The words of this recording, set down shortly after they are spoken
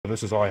and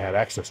this is all I had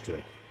access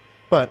to.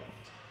 But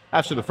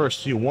after the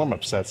first few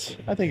warm-up sets,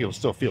 I think it'll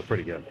still feel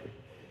pretty good.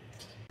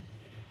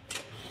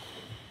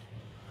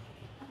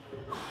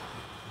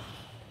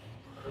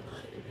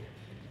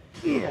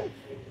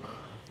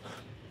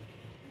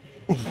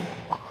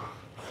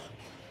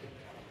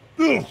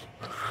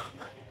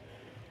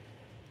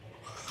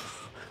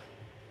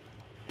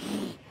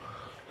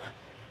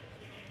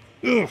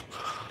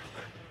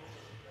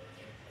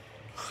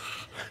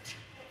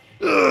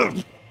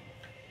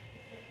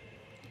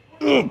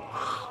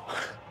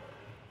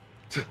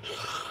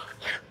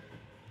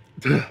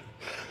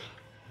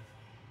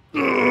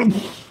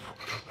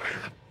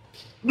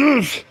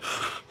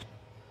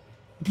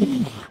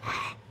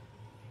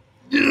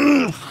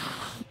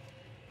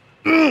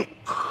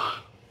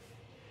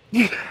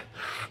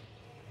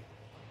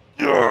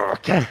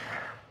 Okay.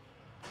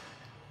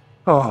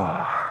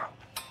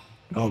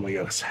 Oh my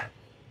goodness.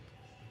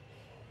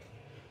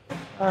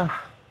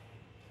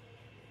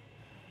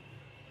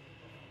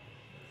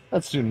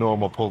 Let's do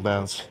normal pull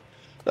downs.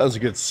 That was a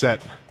good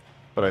set,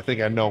 but I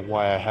think I know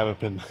why I haven't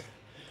been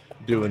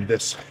doing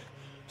this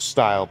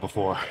style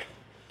before.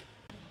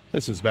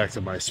 This is back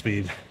to my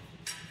speed.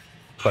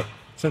 But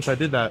since I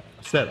did that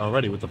set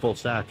already with the full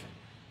stack,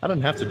 I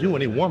don't have to do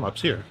any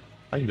warm-ups here.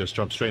 I can just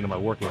jump straight into my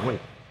working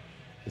weight.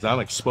 Because I'm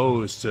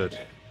exposed to,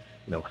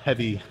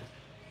 heavy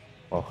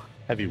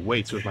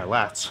weights with my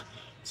lats.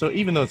 So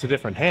even though it's a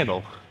different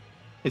handle,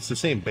 it's the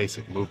same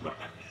basic movement.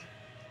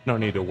 No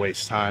need to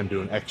waste time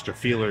doing extra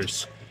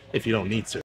feelers if you don't need to.